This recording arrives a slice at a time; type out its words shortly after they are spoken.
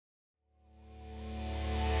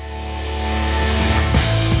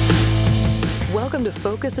to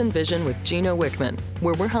Focus and Vision with Gino Wickman,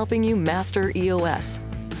 where we're helping you master EOS.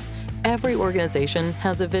 Every organization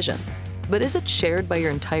has a vision, but is it shared by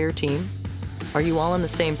your entire team? Are you all on the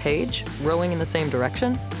same page, rowing in the same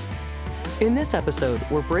direction? In this episode,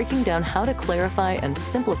 we're breaking down how to clarify and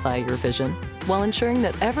simplify your vision while ensuring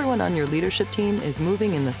that everyone on your leadership team is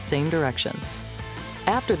moving in the same direction.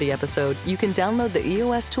 After the episode, you can download the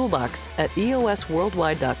EOS Toolbox at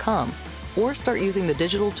eosworldwide.com or start using the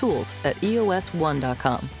digital tools at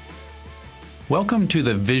eos1.com. Welcome to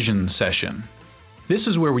the Vision Session. This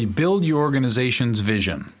is where we build your organization's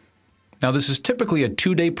vision. Now, this is typically a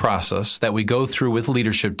 2-day process that we go through with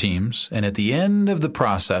leadership teams, and at the end of the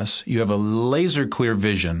process, you have a laser-clear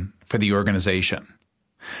vision for the organization.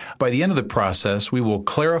 By the end of the process, we will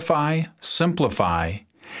clarify, simplify,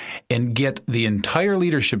 and get the entire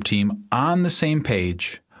leadership team on the same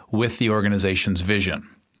page with the organization's vision.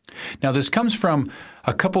 Now, this comes from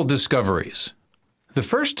a couple discoveries. The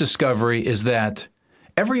first discovery is that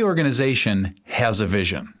every organization has a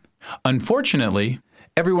vision. Unfortunately,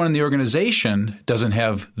 everyone in the organization doesn't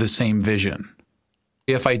have the same vision.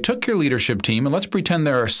 If I took your leadership team, and let's pretend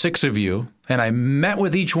there are 6 of you, and I met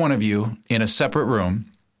with each one of you in a separate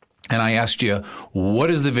room, and I asked you,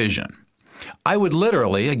 what is the vision? I would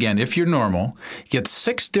literally, again, if you're normal, get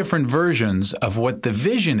 6 different versions of what the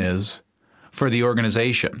vision is for the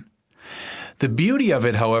organization. The beauty of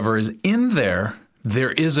it, however, is in there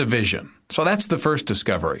is a vision. So that's the first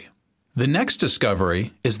discovery. The next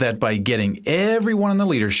discovery is that by getting everyone on the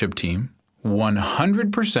leadership team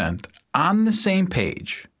 100% on the same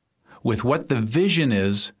page with what the vision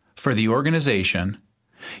is for the organization,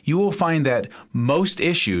 you will find that most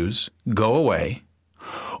issues go away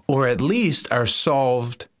or at least are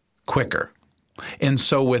solved quicker. And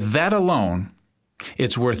so with that alone,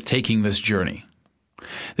 it's worth taking this journey.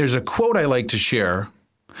 There's a quote I like to share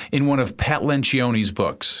in one of Pat Lencioni's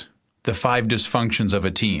books, The 5 Dysfunctions of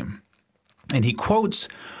a Team. And he quotes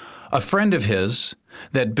a friend of his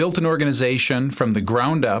that built an organization from the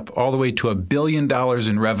ground up all the way to $1 billion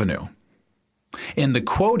in revenue. And the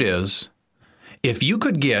quote is, if you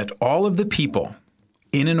could get all of the people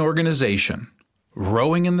in an organization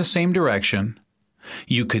rowing in the same direction,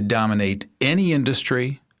 you could dominate any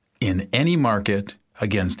industry in any market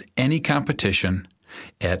against any competition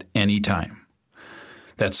at any time.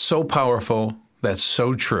 That's so powerful. That's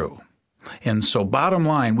so true. And so bottom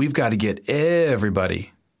line, we've got to get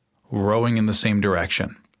everybody rowing in the same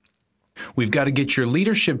direction. We've got to get your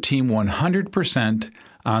leadership team 100%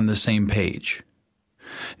 on the same page.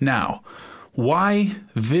 Now, why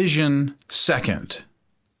vision second?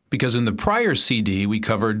 Because in the prior CD, we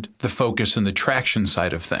covered the focus and the traction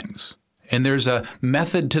side of things. And there's a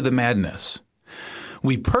method to the madness.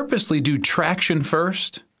 We purposely do traction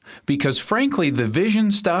first because, frankly, the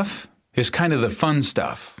vision stuff is kind of the fun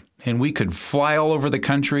stuff. And we could fly all over the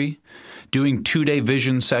country doing 2-day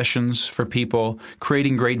vision sessions for people,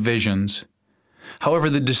 creating great visions. However,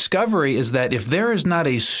 the discovery is that if there is not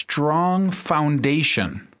a strong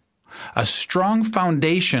foundation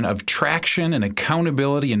of traction and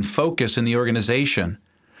accountability and focus in the organization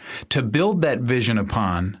to build that vision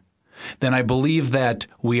upon, then I believe that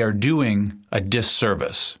we are doing a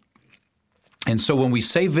disservice. And so when we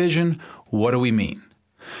say vision, what do we mean?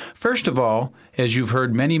 First of all, as you've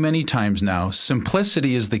heard many, many times now,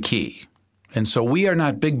 simplicity is the key. And so we are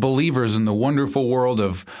not big believers in the wonderful world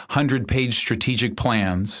of 100-page strategic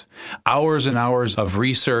plans, hours and hours of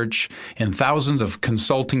research, and thousands of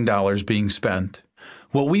consulting dollars being spent.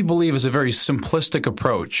 What we believe is a very simplistic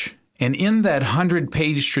approach. And in that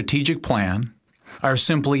 100-page strategic plan are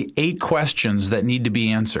simply 8 questions that need to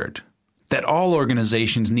be answered, that all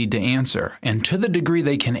organizations need to answer. And to the degree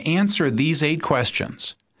they can answer these 8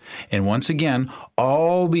 questions, and once again,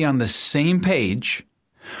 all be on the same page,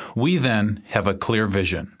 we then have a clear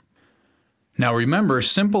vision. Now remember,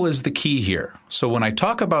 simple is the key here. So when I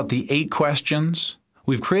talk about the 8 questions,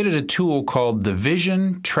 we've created a tool called the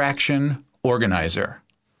Vision Traction Organizer,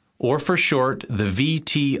 or for short, the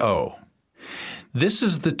VTO. This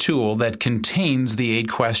is the tool that contains the 8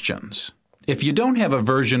 questions. If you don't have a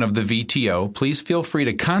version of the VTO, please feel free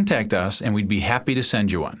to contact us and we'd be happy to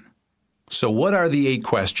send you one. So what are the 8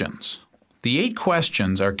 questions? The 8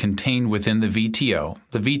 questions are contained within the VTO.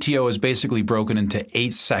 The VTO is basically broken into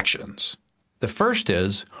 8 sections. The first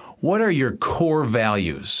is, what are your core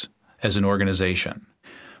values as an organization?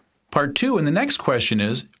 Part 2, and the next question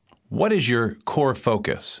is, what is your core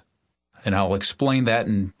focus? And I'll explain that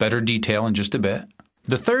in better detail in just a bit.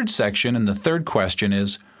 The third section and the third question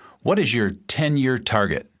is, what is your 10-year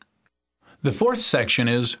target? The fourth section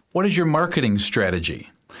is, what is your marketing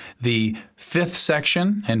strategy? The fifth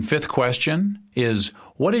section and fifth question is,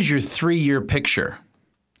 what is your 3-year picture?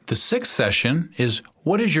 The sixth session is,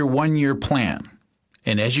 what is your 1-year plan?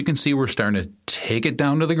 And as you can see, we're starting to take it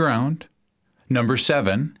down to the ground. Number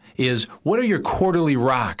 7 is, what are your quarterly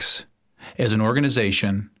rocks as an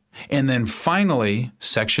organization? And then finally,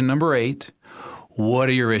 section number 8, what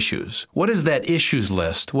are your issues? What is that issues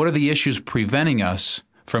list? What are the issues preventing us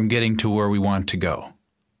from getting to where we want to go?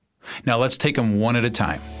 Now let's take them one at a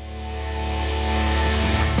time.